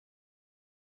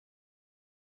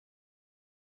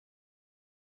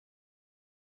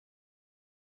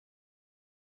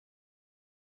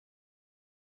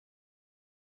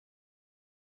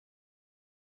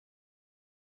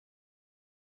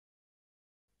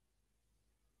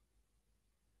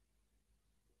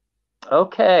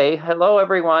Okay, hello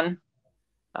everyone.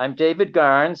 I'm David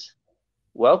Garnes.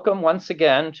 Welcome once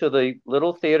again to the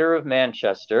Little Theatre of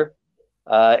Manchester.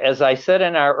 As I said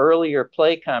in our earlier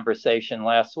play conversation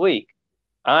last week,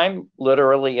 I'm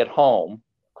literally at home,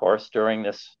 of course, during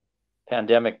this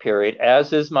pandemic period,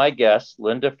 as is my guest,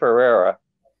 Linda Ferreira.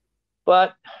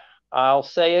 But I'll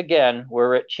say again,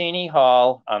 we're at Cheney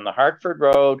Hall on the Hartford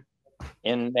Road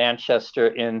in Manchester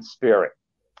in spirit.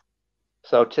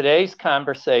 So today's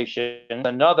conversation is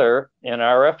another in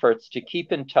our efforts to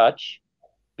keep in touch,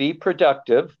 be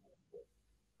productive,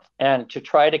 and to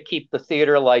try to keep the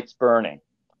theater lights burning.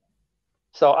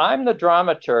 So I'm the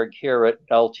dramaturge here at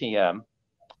LTM,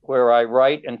 where I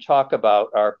write and talk about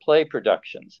our play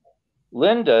productions.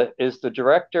 Linda is the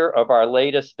director of our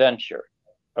latest venture,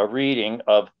 a reading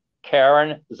of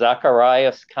Karen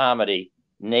Zacarías' comedy,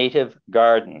 Native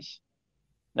Gardens.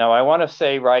 Now, I want to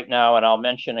say right now, and I'll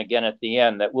mention again at the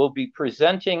end, that we'll be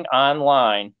presenting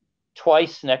online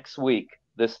twice next week,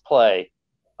 this play,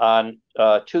 on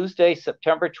Tuesday,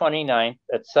 September 29th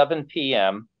at 7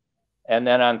 p.m., and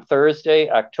then on Thursday,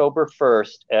 October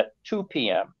 1st at 2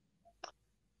 p.m.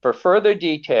 For further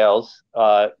details,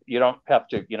 you don't have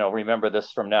to, remember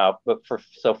this from now, but for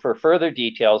further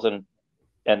details and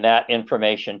that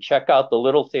information, check out the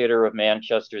Little Theatre of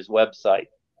Manchester's website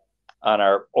on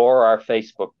our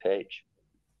Facebook page.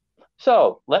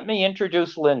 So let me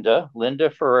introduce Linda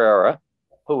Ferreira,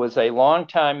 who is a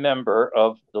longtime member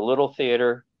of the Little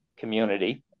Theatre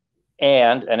community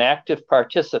and an active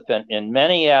participant in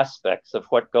many aspects of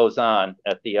what goes on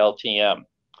at the LTM.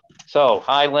 So,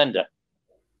 hi, Linda.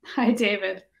 Hi,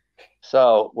 David.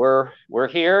 So we're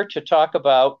here to talk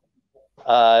about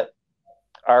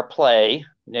our play,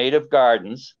 Native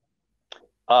Gardens.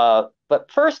 But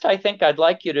first, I think I'd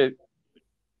like you to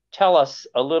tell us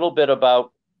a little bit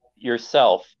about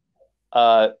yourself.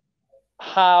 For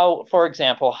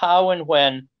example, how and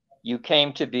when you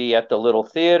came to be at the Little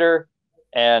Theatre,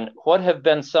 and what have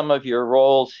been some of your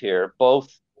roles here, both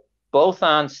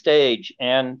on stage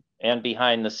and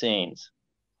behind the scenes?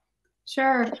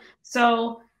 Sure.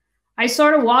 So I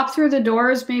sort of walked through the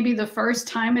doors maybe the first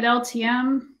time at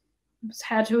LTM. It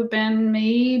had to have been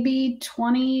maybe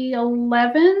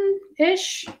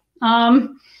 2011-ish.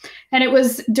 And it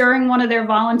was during one of their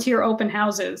volunteer open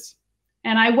houses.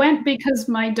 And I went because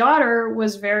my daughter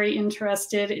was very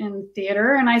interested in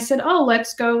theater. And I said, oh,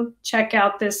 let's go check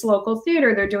out this local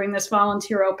theater. They're doing this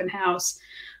volunteer open house.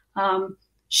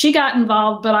 She got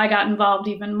involved, but I got involved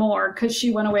even more because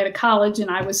she went away to college and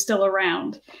I was still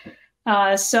around.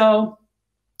 So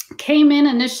came in,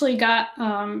 initially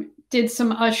did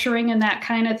some ushering and that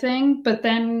kind of thing, but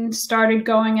then started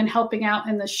going and helping out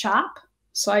in the shop.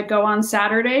 So I'd go on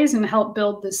Saturdays and help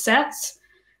build the sets,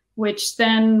 which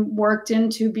then worked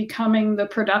into becoming the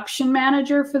production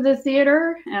manager for the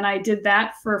theater. And I did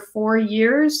that for 4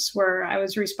 years, where I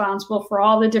was responsible for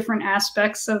all the different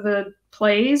aspects of the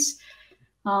plays.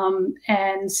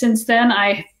 And since then,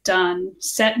 I've done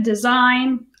set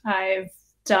design, I've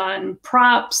done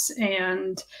props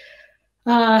and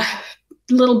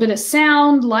little bit of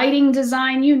sound, lighting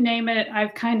design, you name it.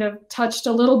 I've kind of touched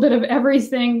a little bit of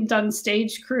everything, done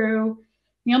stage crew.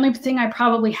 The only thing I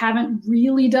probably haven't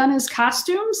really done is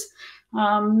costumes.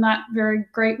 Not very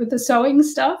great with the sewing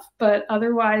stuff, but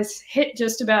otherwise hit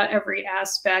just about every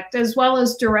aspect, as well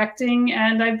as directing.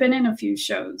 And I've been in a few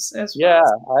shows as well.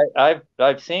 Yeah,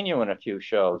 I've seen you in a few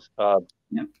shows.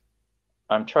 Yep.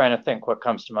 I'm trying to think what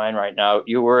comes to mind right now.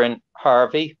 You were in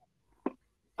Harvey.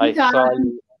 I saw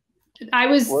you. I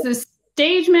was the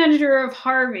stage manager of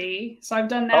Harvey, so I've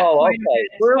done that. Oh, okay.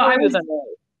 Where were you then?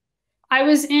 I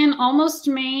was in Almost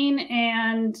Maine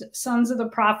and Sons of the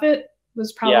Prophet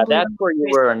was probably. Yeah, that's where you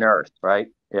were a nurse, right?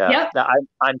 Yeah. Yep.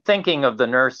 I'm thinking of the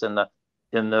nurse in the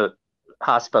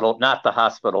hospital, not the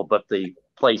hospital, but the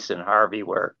place in Harvey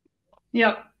where.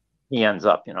 Yep. He ends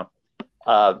up,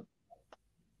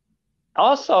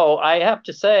 Also, I have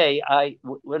to say,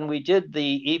 when we did the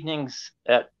evenings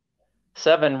at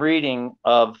 7 reading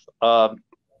of I'm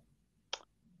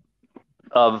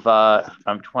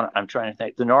trying to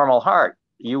think, The Normal Heart,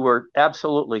 you were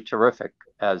absolutely terrific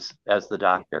as the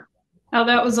doctor. Oh,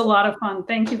 that was a lot of fun.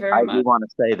 Thank you very much. I do want to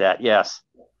say that, yes.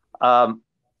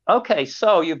 Okay,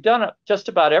 so you've done just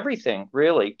about everything,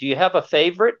 really. Do you have a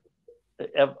favorite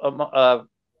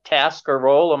task or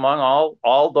role among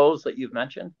all those that you've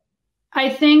mentioned? I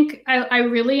think I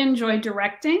really enjoy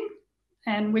directing,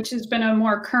 and which has been a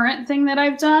more current thing that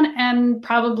I've done, and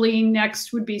probably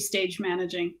next would be stage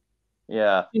managing.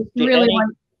 Yeah. Really like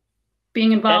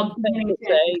being involved.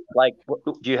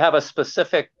 Do you have a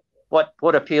specific,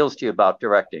 what appeals to you about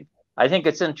directing? I think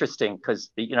it's interesting because,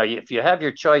 you know, if you have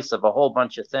your choice of a whole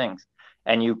bunch of things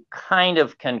and you kind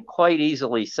of can quite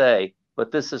easily say,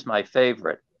 but this is my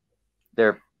favorite,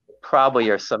 there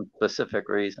probably are some specific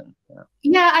reason.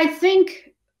 Yeah, I think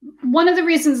one of the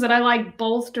reasons that I like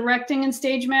both directing and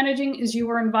stage managing is you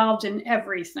were involved in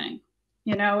everything,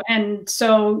 you know, and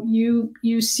so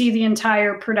you see the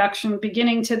entire production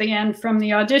beginning to the end, from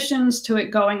the auditions to it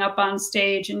going up on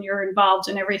stage, and you're involved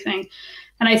in everything.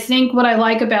 And I think what I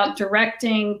like about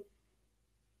directing,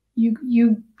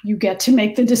 you get to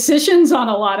make the decisions on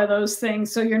a lot of those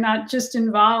things. So you're not just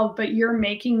involved, but you're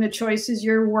making the choices.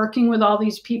 You're working with all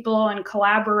these people and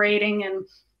collaborating and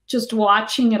just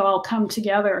watching it all come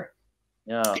together.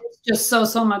 Yeah, it's just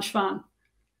so much fun.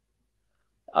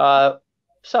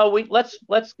 So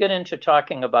let's get into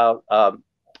talking about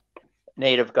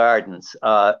Native Gardens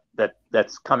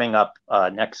that's coming up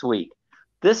next week.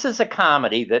 This is a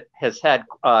comedy that has had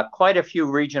quite a few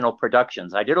regional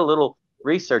productions. I did a little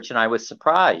research and I was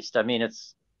surprised. I mean,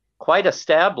 it's quite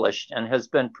established and has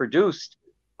been produced.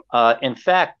 In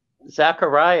fact,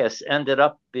 Zacarías ended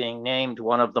up being named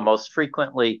one of the most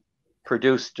frequently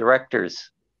produced directors,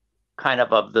 kind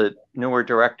of the newer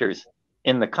directors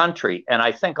in the country. And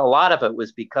I think a lot of it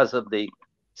was because of the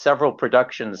several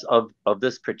productions of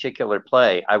this particular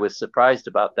play. I was surprised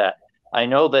about that. I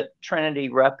know that Trinity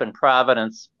Rep in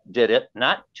Providence did it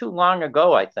not too long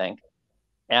ago, I think.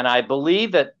 And I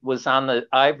believe it was on the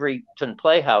Ivoryton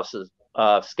Playhouse's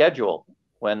schedule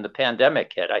when the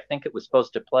pandemic hit. I think it was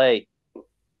supposed to play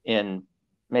in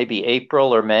maybe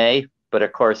April or May, but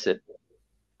of course it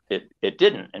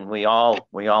didn't. And we all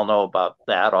know about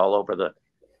that all over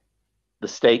the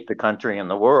state, the country, and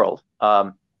the world.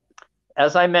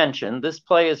 As I mentioned, this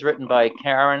play is written by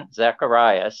Karen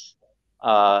Zacarías.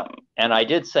 And I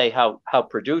did say how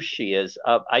produced she is.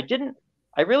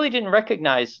 I really didn't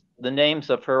recognize the names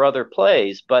of her other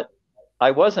plays, but I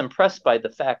was impressed by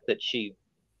the fact that she,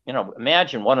 you know,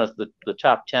 imagine one of the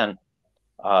top 10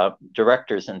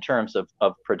 directors in terms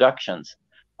of productions.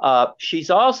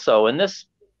 She's also, and this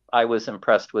I was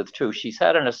impressed with too, she's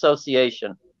had an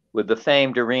association with the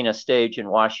famed Arena Stage in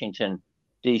Washington,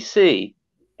 D.C.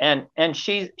 And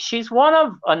she's one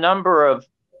of a number of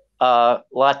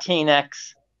Latinx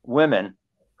women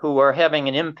who are having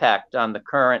an impact on the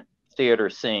current theater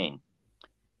scene.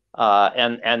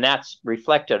 And that's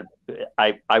reflected,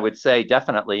 I would say,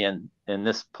 definitely in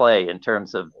this play in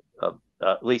terms of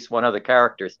at least one of the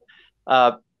characters.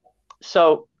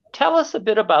 So tell us a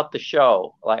bit about the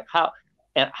show, like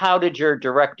how did your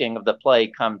directing of the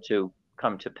play come to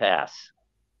pass?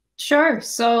 Sure.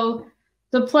 So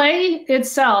the play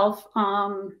itself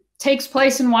takes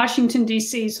place in Washington,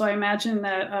 D.C. So I imagine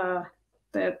that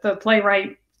the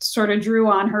playwright sort of drew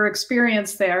on her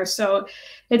experience there. So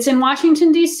it's in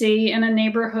Washington, D.C., in a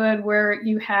neighborhood where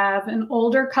you have an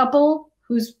older couple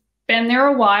who's been there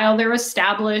a while. They're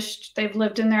established. They've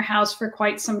lived in their house for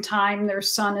quite some time. Their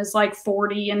son is like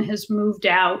 40 and has moved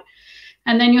out.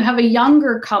 And then you have a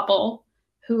younger couple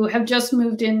who have just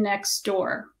moved in next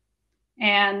door.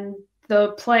 And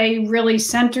the play really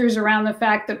centers around the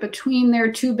fact that between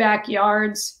their two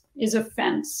backyards is a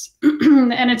fence.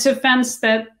 And it's a fence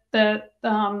that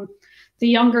the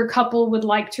younger couple would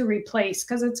like to replace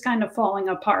because it's kind of falling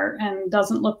apart and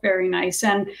doesn't look very nice.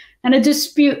 And a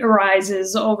dispute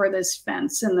arises over this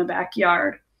fence in the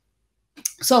backyard.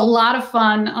 So a lot of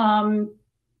fun.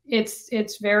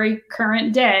 It's very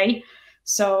current day.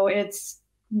 So it's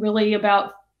really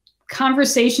about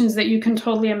conversations that you can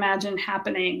totally imagine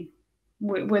happening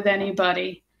with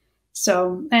anybody.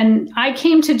 So, and I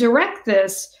came to direct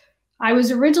this. I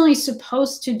was originally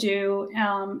supposed to do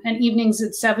an Evenings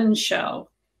at 7 show,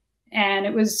 and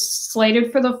it was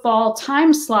slated for the fall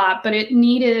time slot, but it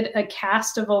needed a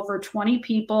cast of over 20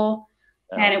 people.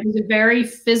 Oh. And it was a very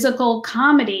physical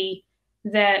comedy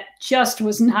that just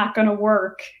was not going to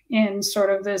work in sort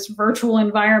of this virtual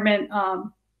environment.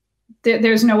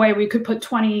 There's no way we could put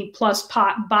 20 plus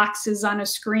boxes on a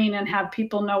screen and have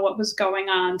people know what was going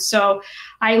on. So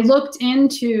I looked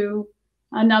into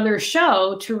another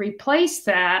show to replace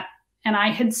that. And I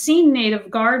had seen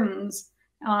Native Gardens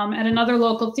at another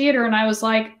local theater. And I was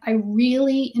like, I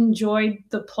really enjoyed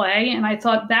the play. And I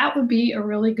thought that would be a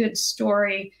really good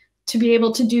story to be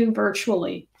able to do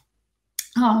virtually.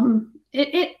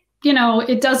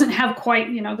 It doesn't have quite,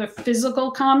 the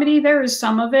physical comedy. There is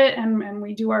some of it, and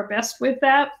we do our best with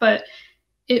that, but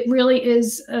it really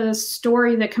is a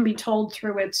story that can be told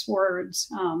through its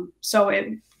words. So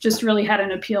it just really had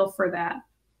an appeal for that.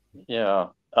 Yeah.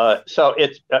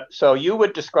 So you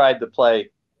would describe the play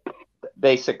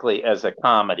basically as a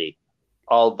comedy,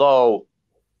 although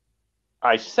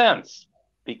I sense,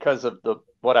 because of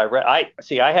what I read.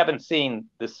 I haven't seen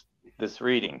this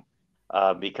reading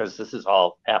because this is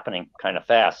all happening kind of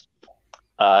fast.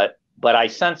 But I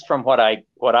sense from what I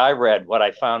read, what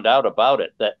I found out about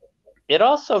it, that it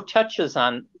also touches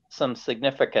on some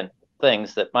significant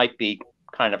things that might be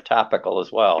kind of topical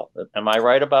as well. Am I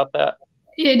right about that?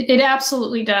 It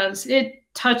absolutely does. It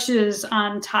touches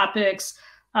on topics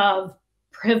of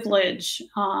privilege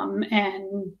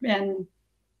and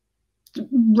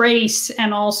race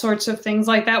and all sorts of things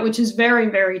like that, which is very,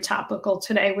 very topical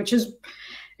today,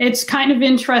 it's kind of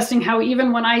interesting how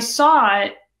even when I saw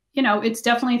it, it's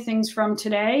definitely things from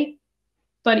today,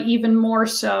 but even more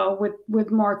so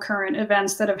with more current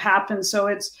events that have happened. So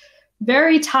it's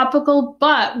very topical,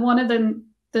 but one of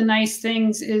the nice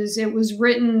things is it was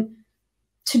written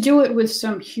to do it with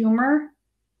some humor.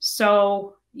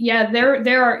 So yeah,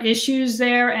 there are issues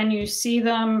there, and you see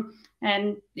them,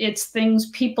 and it's things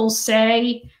people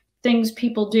say, things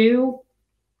people do,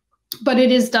 but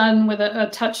it is done with a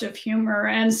touch of humor,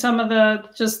 and some of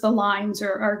the lines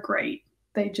are great.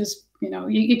 They just,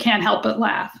 you can't help but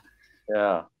laugh.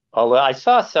 Yeah. Although I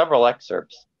saw several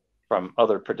excerpts from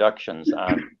other productions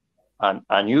on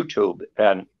YouTube,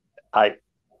 and I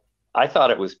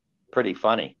thought it was pretty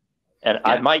funny. And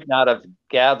yeah. I might not have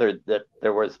gathered that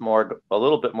there was a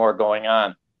little bit more going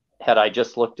on had I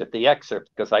just looked at the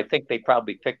excerpts, because I think they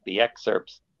probably picked the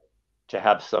excerpts to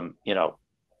have some,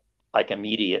 like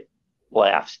immediate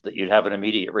laughs, that you'd have an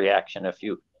immediate reaction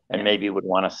and maybe would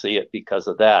want to see it because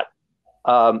of that.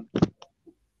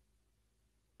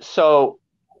 So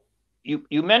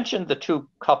you mentioned the two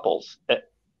couples.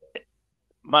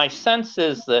 My sense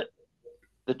is that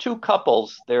the two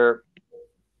couples, their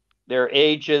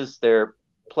ages, their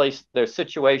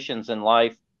situations in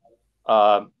life,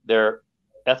 their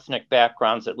ethnic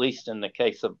backgrounds, at least in the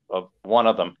case of one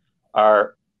of them,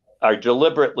 are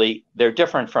deliberately, they're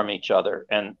different from each other.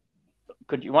 And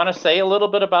could you want to say a little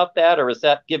bit about that, or is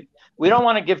that we don't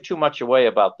want to give too much away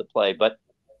about the play, but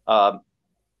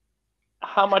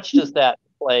how much does that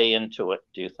play into it,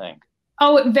 do you think?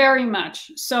 Oh, very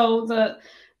much. So the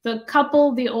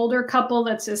older couple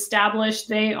that's established,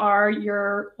 they are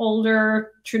your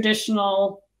older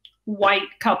traditional white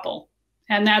couple,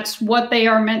 and that's what they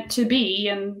are meant to be.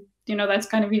 And that's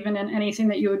kind of even in anything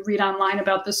that you would read online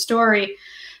about the story.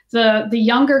 The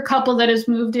younger couple that has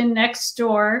moved in next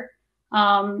door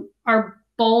are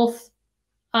both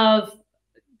of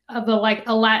a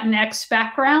Latinx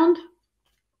background.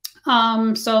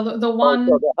 So the one,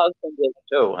 so the husband is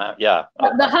too, huh? Yeah.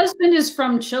 Okay. The husband is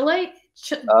from Chile.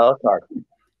 Sorry.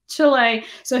 Chile.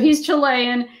 So he's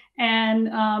Chilean, and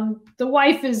the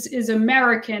wife is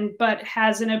American, but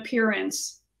has an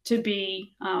appearance to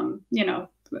be,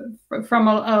 from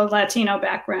a Latino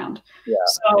background. Yeah.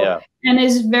 So, yeah. And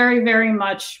is very, very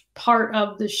much part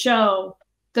of the show,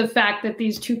 the fact that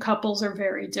these two couples are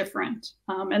very different.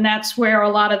 And that's where a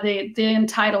lot of the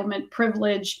entitlement,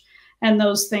 privilege, and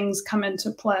those things come into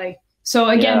play. So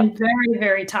again, very,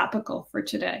 very topical for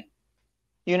today.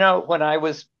 When I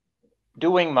was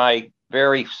doing my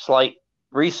very slight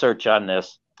research on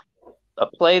this, a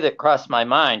play that crossed my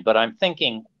mind, but I'm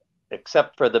thinking,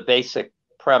 except for the basic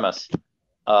premise,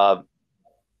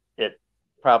 it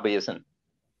probably isn't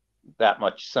that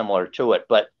much similar to it.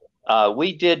 But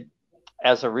we did,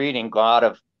 as a reading, God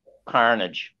of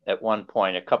Carnage at one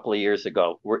point a couple of years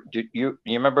ago. Do you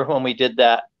remember when we did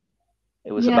that?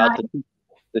 It was about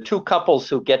the two couples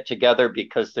who get together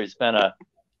because there's been a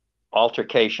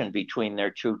altercation between their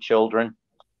two children,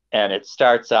 and it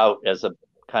starts out as a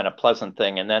kind of pleasant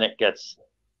thing, and then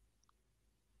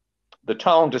the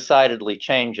tone decidedly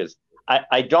changes.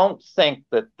 I don't think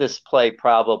that this play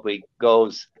probably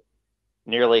goes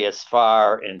nearly as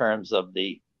far in terms of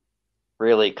the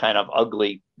really kind of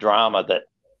ugly drama that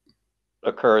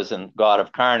occurs in God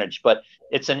of Carnage, but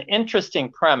it's an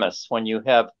interesting premise when you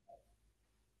have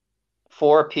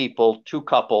two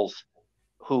couples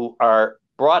who are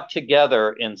brought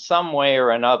together in some way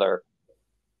or another,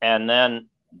 and then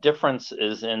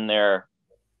differences in their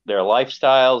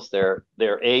lifestyles,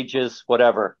 their ages,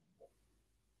 whatever,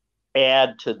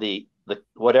 add to the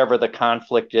whatever the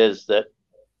conflict is that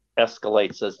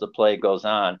escalates as the play goes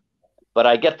on. But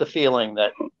I get the feeling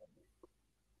that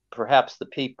perhaps the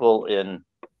people in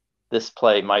this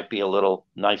play might be a little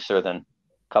nicer than a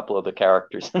couple of the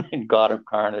characters in God of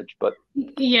Carnage. But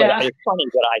yeah, but it's funny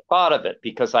that I thought of it,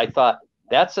 because I thought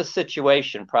that's a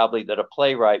situation probably that a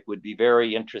playwright would be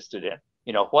very interested in.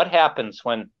 What happens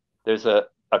when there's a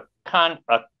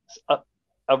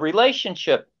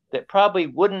relationship that probably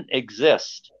wouldn't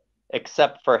exist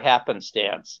except for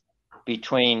happenstance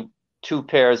between two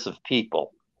pairs of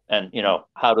people, and, you know,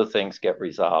 how do things get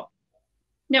resolved?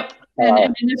 Yep.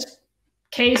 And in this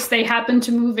case, they happen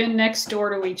to move in next door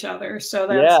to each other. So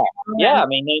that's yeah. I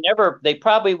mean, they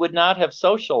probably would not have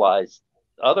socialized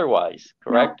otherwise,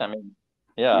 correct? No. I mean,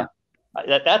 yeah.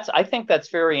 I think that's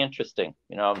very interesting.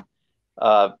 You know,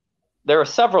 there are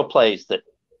several plays that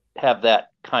have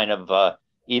that kind of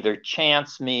either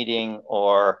chance meeting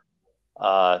or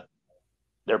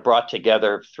they're brought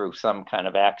together through some kind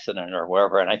of accident or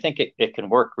wherever, and I think it can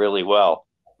work really well.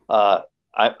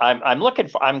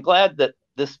 I'm glad that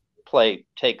this play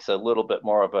takes a little bit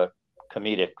more of a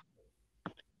comedic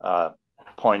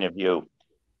point of view.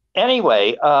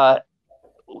 Anyway,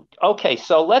 okay,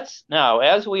 so let's now,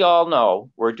 as we all know,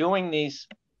 we're doing these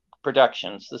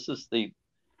productions. This is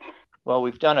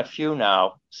we've done a few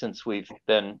now since we've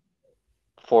been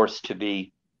forced to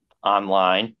be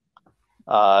online.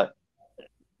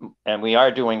 And we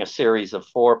are doing a series of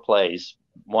 4 plays,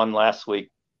 one last week,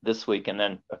 this week, and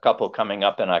then a couple coming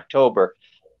up in October.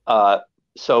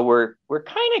 So we're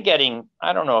kind of getting,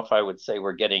 I don't know if I would say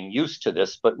we're getting used to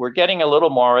this, but we're getting a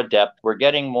little more adept. We're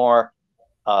getting more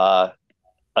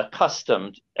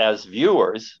accustomed as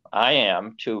viewers, I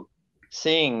am, to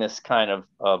seeing this kind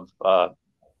of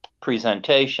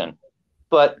presentation.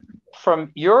 But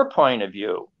from your point of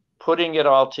view, putting it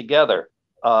all together,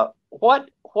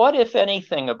 what if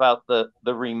anything about the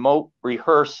remote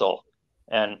rehearsal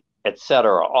and et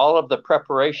cetera, all of the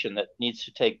preparation that needs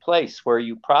to take place, where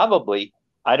you probably,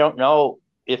 I don't know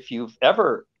if you've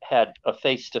ever had a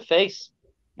face-to-face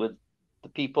with the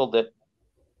people that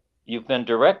you've been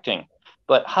directing,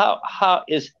 but how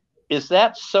is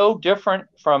that so different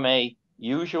from a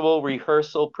usual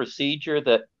rehearsal procedure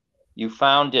that you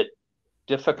found it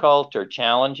difficult or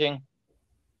challenging?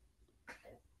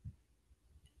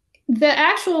 The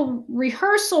actual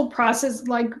rehearsal process,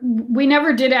 like, we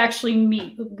never did actually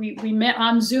meet. We met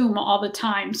on Zoom all the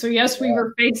time. So yes, we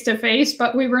were face to face,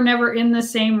 but we were never in the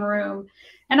same room.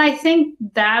 And I think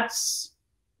that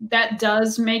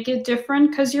does make it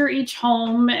different, because you're each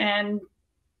home and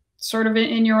sort of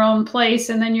in your own place.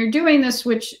 And then you're doing this,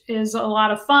 which is a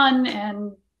lot of fun,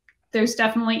 and there's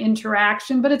definitely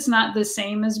interaction, but it's not the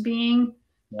same as being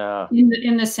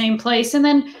in the same place. And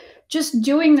then just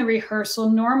doing the rehearsal,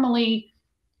 normally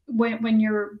when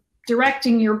you're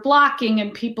directing, you're blocking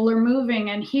and people are moving,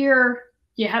 and here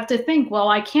you have to think, well,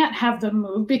 I can't have them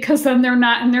move because then they're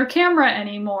not in their camera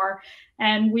anymore.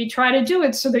 And we try to do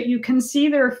it so that you can see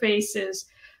their faces.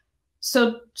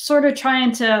 So sort of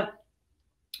trying to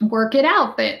work it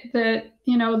out that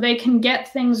you know, they can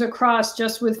get things across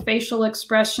just with facial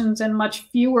expressions and much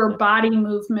fewer body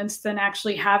movements than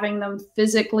actually having them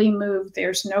physically move.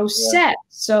 There's no set.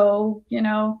 So, you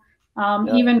know,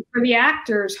 even for the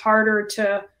actors, harder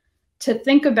to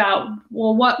think about,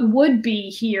 well, what would be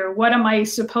here? What am I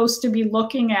supposed to be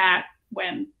looking at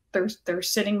when they're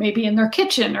sitting maybe in their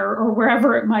kitchen or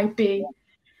wherever it might be?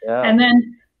 And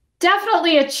then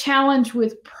definitely a challenge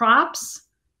with props.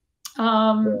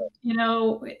 You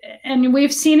know, and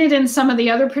we've seen it in some of the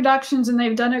other productions and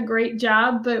they've done a great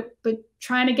job, but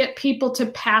trying to get people to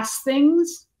pass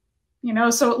things, you know,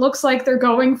 so it looks like they're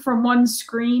going from one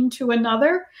screen to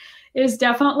another, is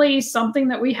definitely something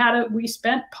that we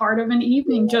spent part of an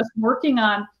evening just working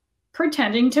on,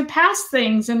 pretending to pass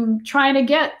things and trying to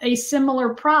get a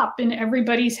similar prop in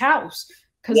everybody's house.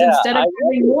 Because instead of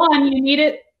doing one, you need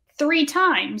it 3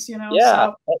 times, you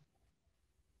know.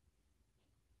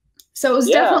 So it was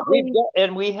definitely,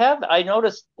 and we have. I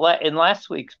noticed in last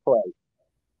week's play,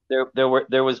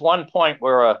 there was one point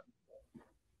where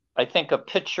I think a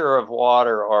pitcher of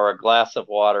water or a glass of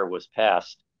water was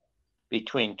passed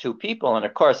between 2 people, and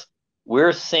of course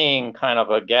we're seeing kind of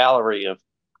a gallery of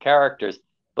characters,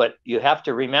 but you have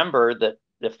to remember that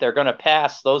if they're going to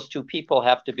pass, those 2 people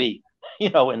have to be,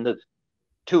 you know, in the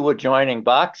 2 adjoining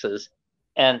boxes,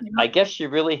 and I guess you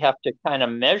really have to kind of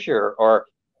measure or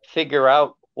figure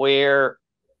out where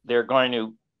they're going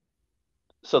to,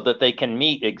 so that they can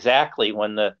meet exactly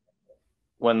when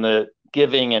the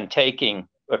giving and taking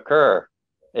occur.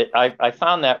 I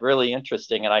found that really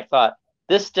interesting, and I thought,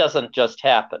 this doesn't just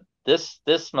happen. This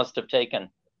must have taken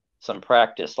some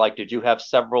practice. Like, did you have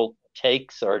several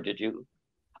takes, or did you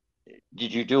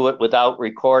do it without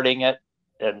recording it?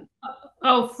 And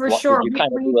for sure. Did you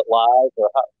kind of do it live, or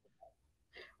how?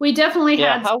 We definitely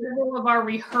had several of our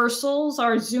rehearsals,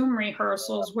 our Zoom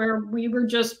rehearsals, where we were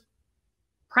just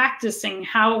practicing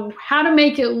how to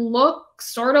make it look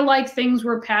sort of like things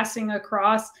were passing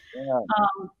across.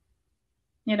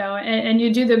 You know, and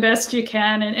you do the best you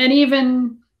can, and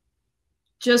even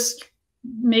just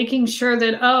making sure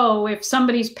that, if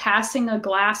somebody's passing a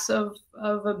glass of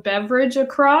a beverage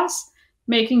across,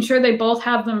 making sure they both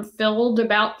have them filled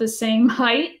about the same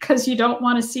height, because you don't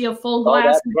want to see a full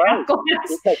glass and half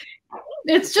glass.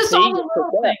 It's just all the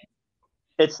little things.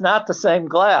 It's not the same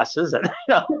glass, is it?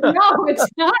 No, it's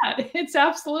not. It's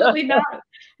absolutely not.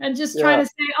 And just try to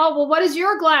say, oh, well, what does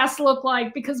your glass look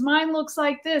like? Because mine looks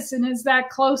like this. And is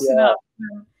that close enough?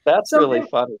 That's really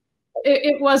funny.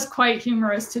 It was quite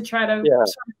humorous to try to sort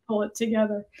of pull it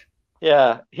together.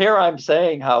 Yeah. Here I'm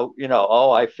saying how,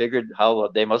 oh, I figured how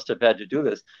they must have had to do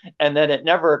this. And then it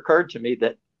never occurred to me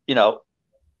that,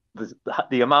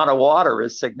 the amount of water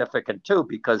is significant too,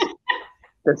 because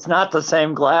it's not the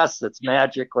same glass that's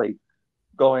magically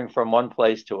going from one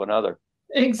place to another.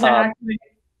 Exactly.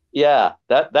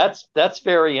 That's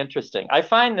very interesting. I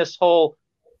find this whole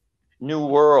new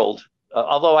world,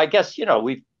 although I guess,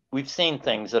 we've seen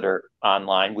things that are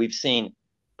online,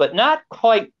 but not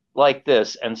quite like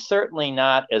this, and certainly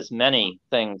not as many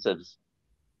things as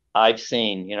I've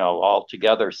seen, all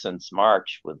together since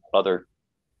March with other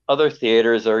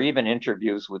theaters, or even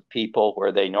interviews with people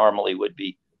where they normally would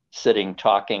be sitting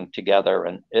talking together,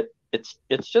 and it's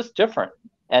just different.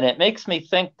 And it makes me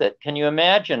think that, can you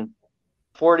imagine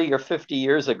 40 or 50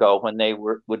 years ago when they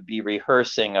would be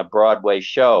rehearsing a Broadway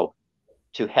show,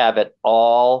 to have it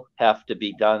all have to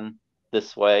be done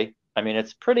this way? I mean,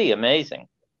 it's pretty amazing.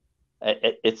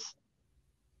 It's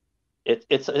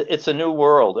a new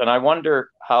world, and I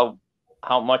wonder how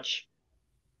much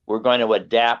we're going to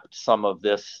adapt some of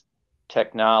this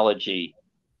technology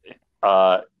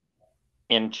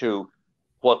into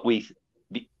what we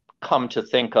come to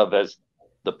think of as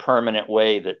the permanent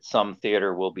way that some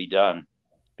theater will be done.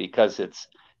 Because it's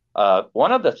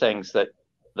one of the things that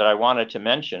I wanted to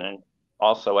mention, and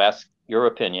also ask your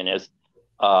opinion, is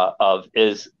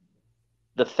the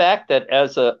fact that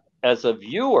as a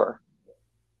viewer,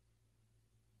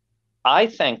 I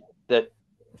think that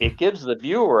it gives the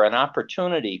viewer an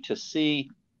opportunity to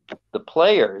see the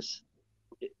players,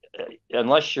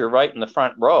 unless you're right in the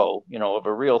front row, of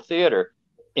a real theater,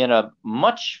 in a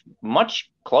much,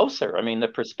 much closer. I mean, the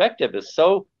perspective is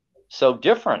so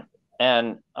different.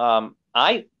 And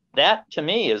that to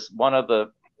me is one of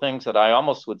the things that I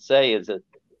almost would say is a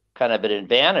kind of an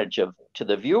advantage to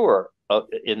the viewer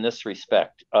in this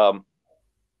respect.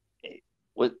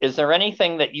 Is there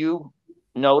anything that you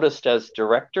noticed as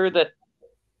director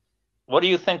what do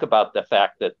you think about the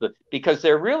fact that because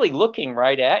they're really looking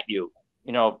right at you,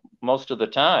 most of the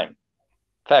time?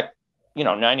 In fact,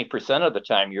 90% of the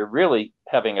time you're really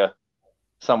having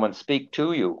someone speak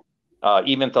to you,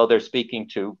 even though they're speaking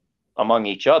to among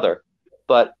each other.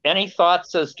 But any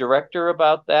thoughts as director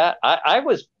about that?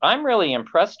 I'm really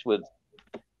impressed with,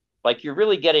 like, you're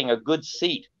really getting a good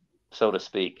seat, so to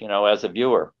speak, as a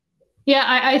viewer. Yeah,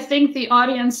 I think the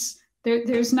audience,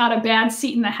 there's not a bad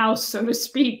seat in the house, so to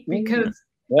speak, because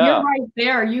you're right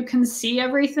there. You can see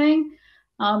everything.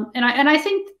 And I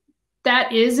think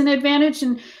that is an advantage.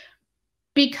 And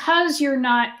because you're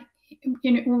not,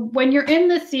 when you're in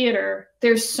the theater,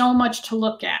 there's so much to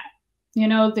look at.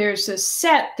 There's a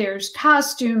set, there's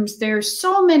costumes, there's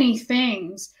so many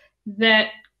things that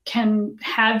can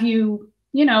have you,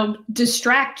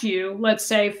 distract you, let's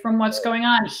say, from what's going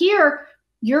on. Here,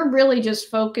 you're really just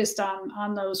focused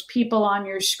on those people on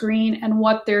your screen and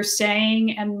what they're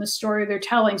saying and the story they're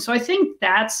telling. So I think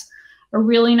that's a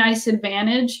really nice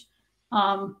advantage,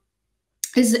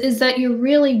 is that you're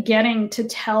really getting to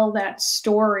tell that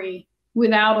story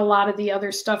without a lot of the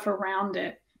other stuff around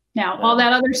it. Now, all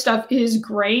that other stuff is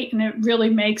great, and it really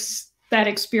makes that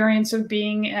experience of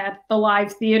being at the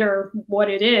live theater what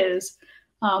it is.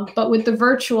 But with the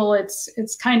virtual,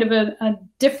 it's kind of a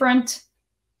different,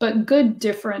 but good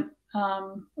different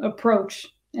approach,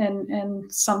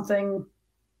 and something,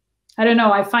 I don't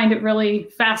know, I find it really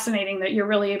fascinating that you're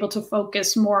really able to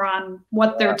focus more on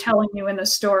what they're telling you in the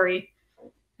story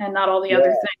and not all the other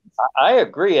things. I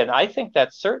agree, and I think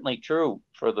that's certainly true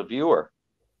for the viewer.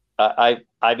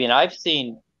 I've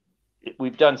seen,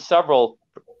 we've done several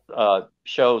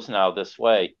shows now this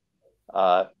way.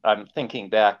 I'm thinking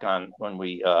back on when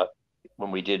we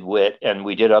did Wit, and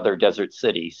we did other desert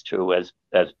cities too, as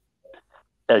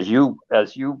you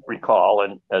recall,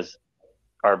 and as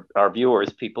our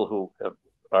viewers, people who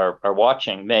are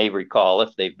watching, may recall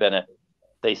if they've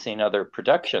seen other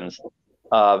productions.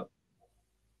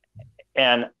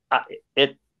 And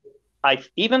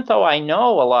even though I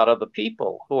know a lot of the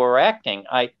people who are acting,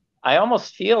 I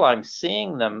almost feel I'm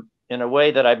seeing them in a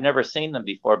way that I've never seen them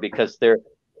before, because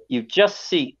you just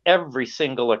see every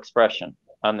single expression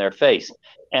on their face.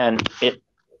 And it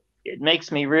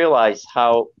makes me realize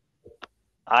how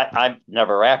I've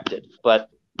never acted, but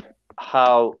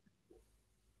how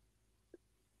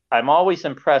I'm always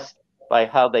impressed by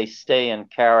how they stay in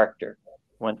character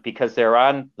because they're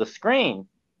on the screen,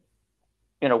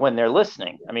 you know, when they're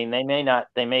listening. I mean,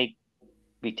 they may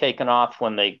be taken off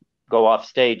when they go off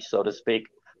stage, so to speak,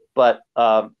 but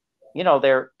you know,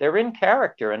 they're in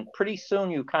character, and pretty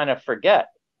soon you kind of forget.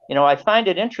 You know, I find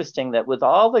it interesting that with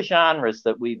all the genres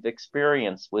that we've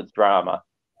experienced with drama,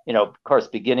 you know, of course,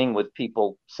 beginning with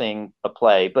people seeing a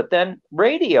play, but then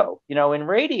radio, you know, in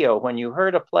radio, when you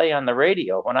heard a play on the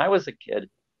radio, when I was a kid,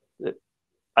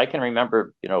 I can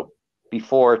remember, you know,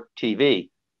 before TV,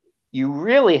 you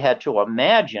really had to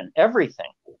imagine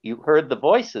everything. You heard the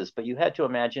voices, but you had to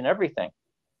imagine everything.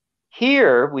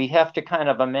 Here, we have to kind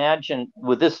of imagine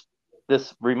with this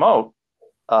remote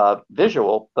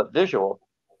visual,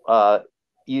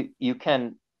 you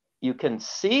can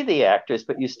see the actors,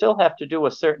 but you still have to do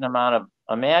a certain amount of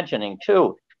imagining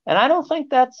too. And I don't think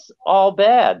that's all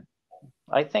bad.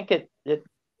 I think it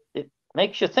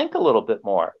makes you think a little bit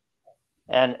more.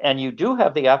 And you do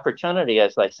have the opportunity,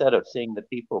 as I said, of seeing the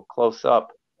people close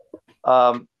up.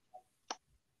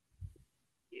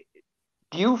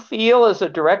 Do you feel as a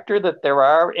director that there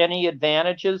are any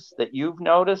advantages that you've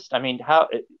noticed? I mean, how,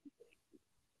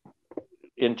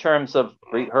 in terms of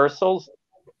rehearsals,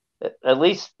 at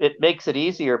least it makes it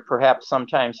easier perhaps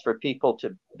sometimes for people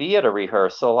to be at a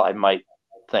rehearsal, I might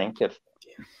think, if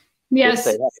they have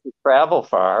to travel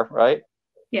far, right?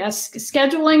 Yes,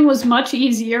 scheduling was much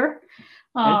easier.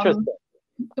 Interesting.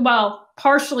 Well,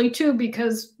 partially too,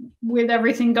 because with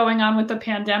everything going on with the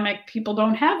pandemic, people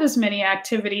don't have as many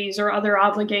activities or other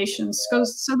obligations. So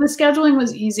the scheduling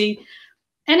was easy.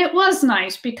 And it was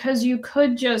nice because you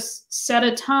could just set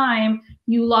a time,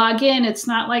 you log in. It's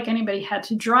not like anybody had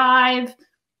to drive.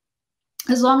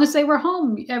 As long as they were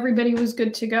home, everybody was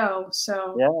good to go.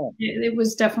 So it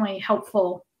was definitely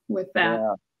helpful with that.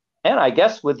 Yeah. And I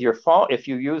guess with your phone, if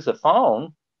you use a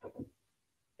phone,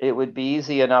 it would be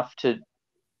easy enough to,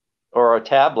 or a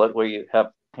tablet where you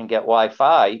can get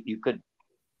Wi-Fi. You could,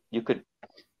 you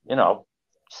know,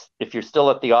 if you're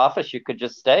still at the office, you could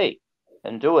just stay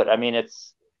and do it. I mean,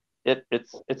 it's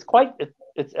quite,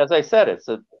 as I said, it's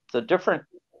a different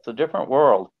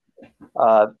world.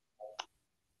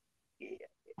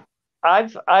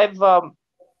 I've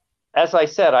as I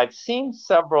said, I've seen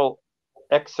several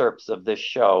excerpts of this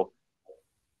show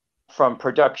from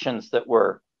productions that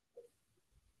were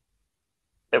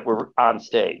on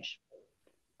stage.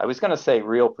 I was going to say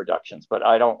real productions, but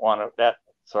I don't want to, that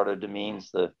sort of demeans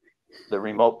the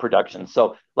remote productions.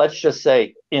 So let's just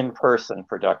say in-person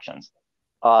productions.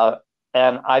 And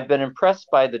I've been impressed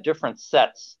by the different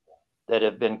sets that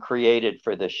have been created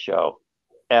for this show.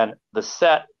 And the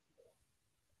set,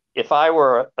 if I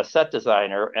were a set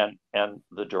designer and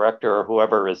the director or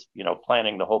whoever is, you know,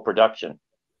 planning the whole production,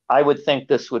 I would think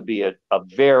this would be a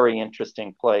very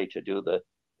interesting play to do the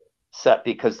set,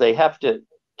 because they have to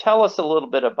tell us a little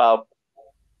bit about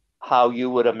how you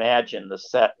would imagine the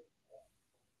set.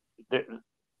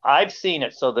 I've seen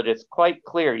it so that it's quite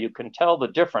clear. You can tell the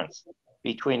difference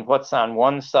between what's on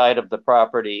one side of the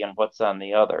property and what's on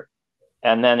the other.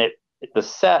 And then the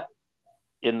set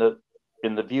in the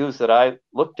views that I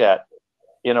looked at,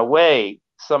 in a way,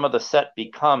 some of the set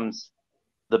becomes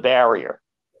the barrier.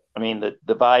 I mean, the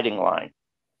dividing line.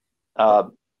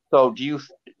 So do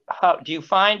you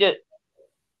find it,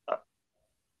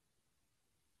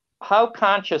 how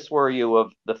conscious were you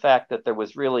of the fact that there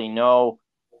was really no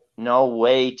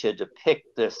way to depict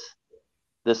this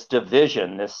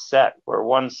division, this set, where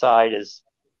one side is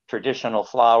traditional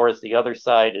flowers, the other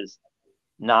side is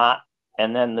not,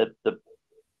 and then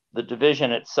the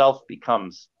division itself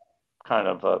becomes kind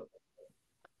of a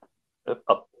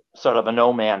sort of a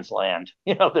no man's land,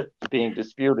 you know, that's being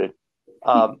disputed.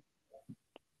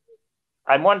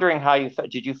 I'm wondering how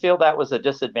did you feel that was a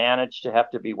disadvantage to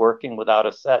have to be working without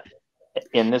a set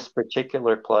in this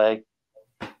particular play?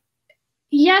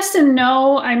 Yes and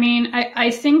no. I mean,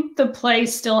 I think the play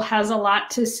still has a lot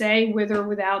to say with or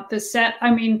without the set.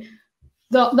 I mean,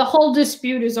 the whole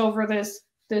dispute is over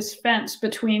this fence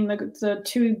between the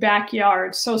two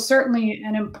backyards. So certainly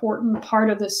an important part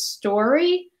of the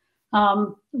story.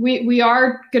 We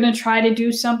are going to try to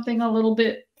do something a little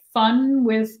bit fun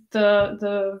with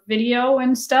the video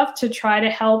and stuff to try to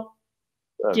help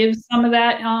give some of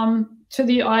that to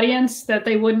the audience that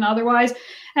they wouldn't otherwise.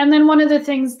 And then one of the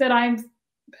things that I'm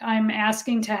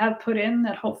asking to have put in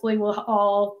that hopefully will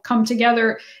all come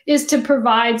together is to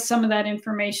provide some of that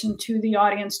information to the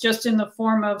audience, just in the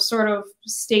form of sort of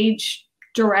stage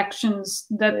directions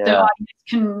that the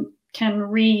audience can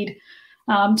read,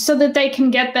 so that they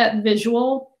can get that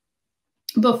visual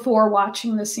before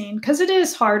watching the scene, because it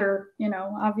is harder.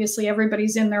 Obviously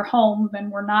everybody's in their home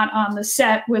and we're not on the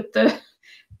set with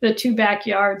the two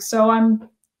backyards. So I'm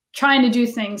trying to do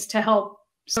things to help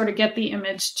sort of get the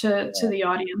image to the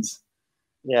audience.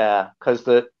 Yeah, because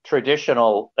the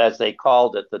traditional, as they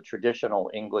called it, the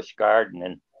traditional English garden,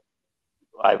 and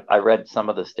I read some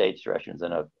of the stage directions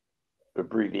in a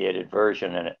abbreviated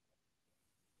version, and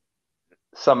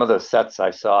some of the sets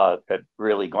I saw had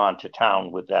really gone to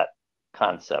town with that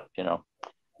concept,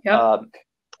 Yep.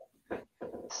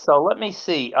 So let me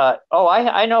see.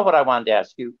 I know what I wanted to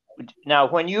ask you. Now,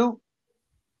 when you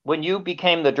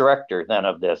became the director then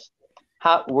of this,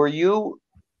 how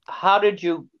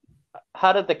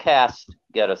did the cast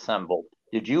get assembled?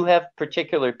 Did you have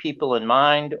particular people in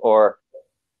mind, or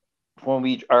when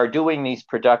we are doing these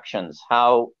productions,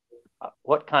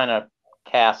 what kind of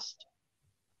casting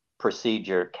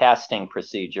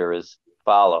procedure is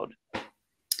followed?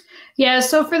 Yeah,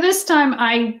 so for this time,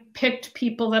 I picked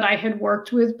people that I had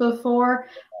worked with before.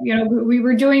 We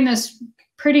were doing this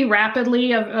pretty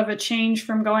rapidly of a change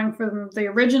from going from the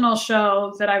original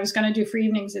show that I was going to do for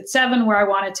evenings at 7, where I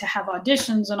wanted to have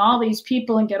auditions and all these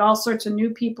people and get all sorts of new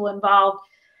people involved.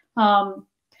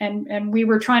 And we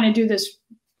were trying to do this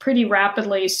pretty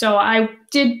rapidly. So I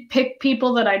did pick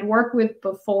people that I'd worked with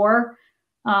before.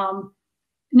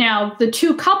 Now, the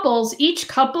two couples, each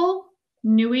couple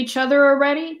knew each other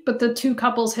already, but the two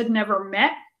couples had never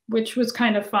met, which was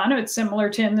kind of fun. It's similar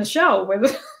to in the show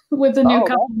with the new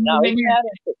couple.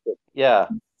 Yeah.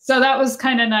 So that was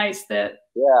kind of nice that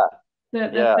they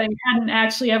hadn't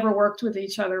actually ever worked with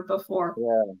each other before.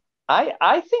 Yeah.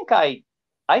 I think I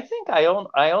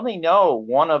only know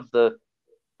one of the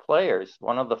players,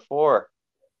 one of the four,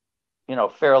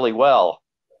 fairly well.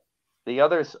 The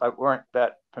others weren't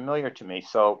that familiar to me,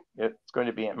 so it's going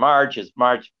to be Marge.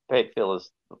 Marge Patefield is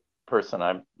the person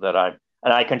and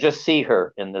I can just see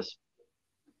her in this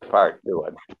part too.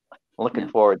 I'm looking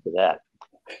forward to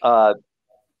that.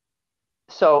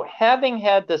 So having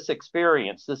had this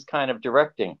experience, this kind of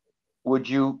directing, would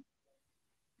you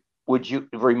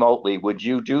remotely, would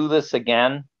you do this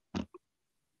again?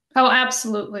 Oh,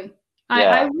 absolutely.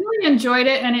 Yeah. I really enjoyed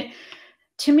it. And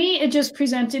to me, it just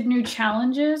presented new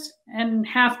challenges. And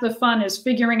half the fun is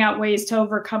figuring out ways to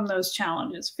overcome those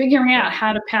challenges, figuring out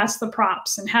how to pass the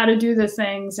props and how to do the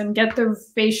things and get the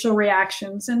facial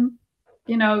reactions. And,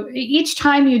 each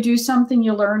time you do something,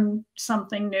 you learn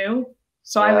something new.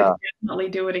 So I would definitely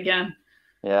do it again.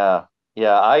 Yeah.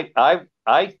 Yeah.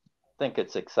 I think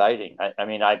it's exciting. I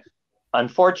mean,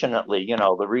 unfortunately,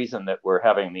 the reason that we're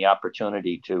having the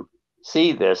opportunity to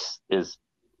see this is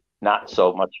not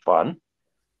so much fun,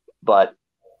 but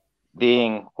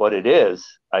being what it is,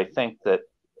 I think that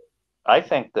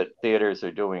theaters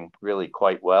are doing really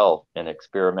quite well in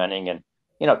experimenting and,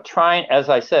 trying, as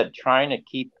I said, trying to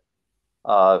keep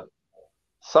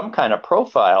some kind of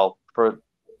profile for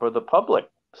the public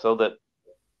so that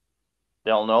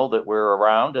they'll know that we're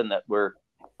around and that we're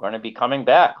going to be coming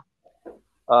back.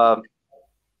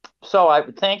 So I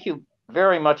would thank you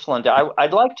very much, Linda.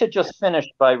 I'd like to just finish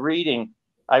by reading.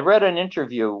 I read an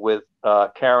interview with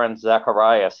Karen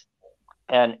Zacarías,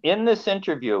 and in this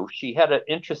interview, she had an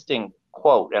interesting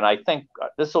quote, and I think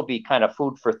this will be kind of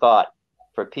food for thought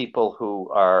for people who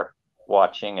are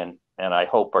watching and I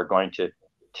hope are going to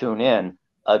tune in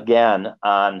again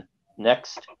on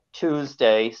next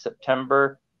Tuesday,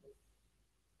 September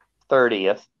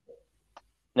 30th.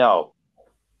 No.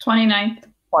 29th.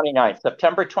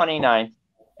 September 29th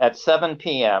at 7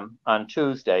 p.m. on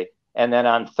Tuesday, and then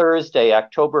on Thursday,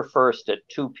 October 1st at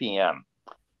 2 p.m.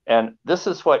 And this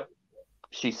is what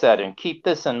she said, and keep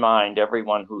this in mind,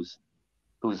 everyone who's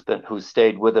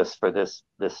stayed with us for this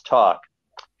talk.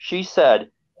 She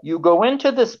said, "You go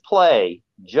into this play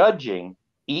judging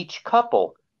each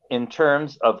couple in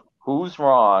terms of who's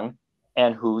wrong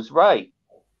and who's right,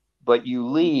 but you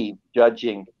leave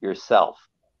judging yourself.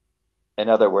 In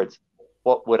other words,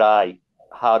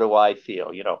 how do I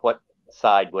feel? What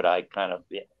side would I kind of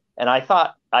be?" And I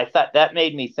thought that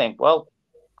made me think, well,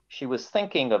 she was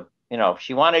thinking of,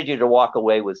 she wanted you to walk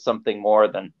away with something more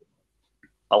than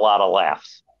a lot of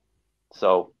laughs.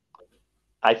 So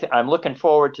I'm looking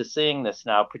forward to seeing this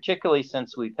now, particularly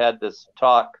since we've had this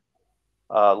talk,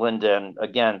 Linda. And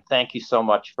again, thank you so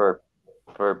much for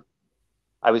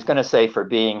I was going to say for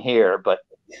being here, but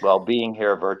being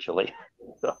here virtually.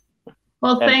 So.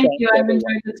 Well, thank you. I've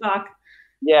enjoyed the talk.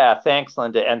 Yeah, thanks,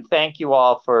 Linda. And thank you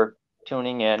all for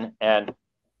tuning in. And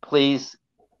please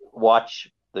watch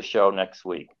the show next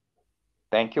week.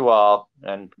 Thank you all,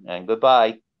 and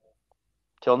goodbye.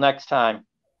 Till next time.